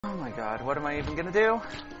my god, what am I even gonna do?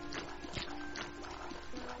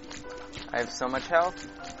 I have so much health.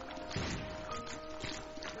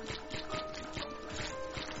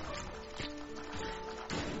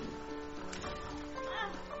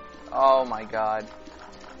 Oh my god.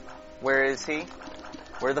 Where is he?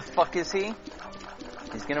 Where the fuck is he?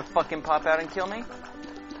 He's gonna fucking pop out and kill me?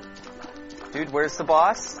 Dude, where's the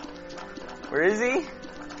boss? Where is he?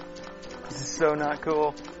 This is so not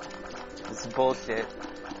cool. This is bullshit.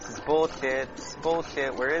 This is bullshit. This is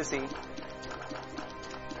bullshit. Where is he?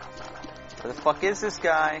 Where the fuck is this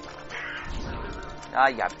guy? Ah,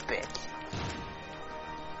 you bitch.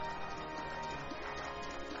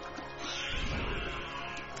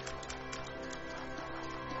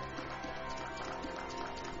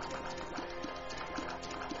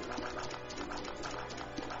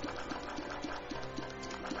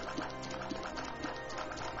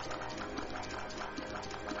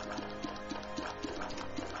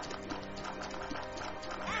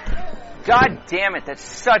 God damn it, that's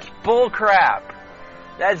such bullcrap.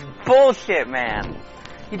 That's bullshit, man.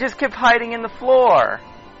 He just kept hiding in the floor.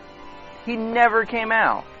 He never came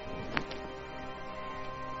out.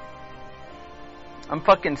 I'm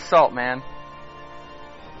fucking salt, man.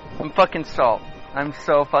 I'm fucking salt. I'm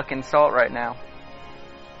so fucking salt right now.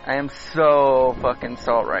 I am so fucking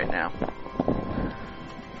salt right now.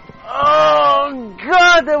 Oh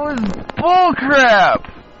god, that was bullcrap!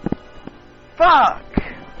 Fuck!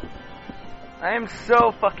 I am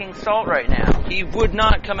so fucking salt right now. He would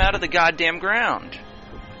not come out of the goddamn ground.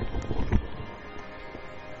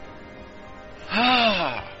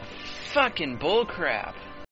 Ah, fucking bullcrap.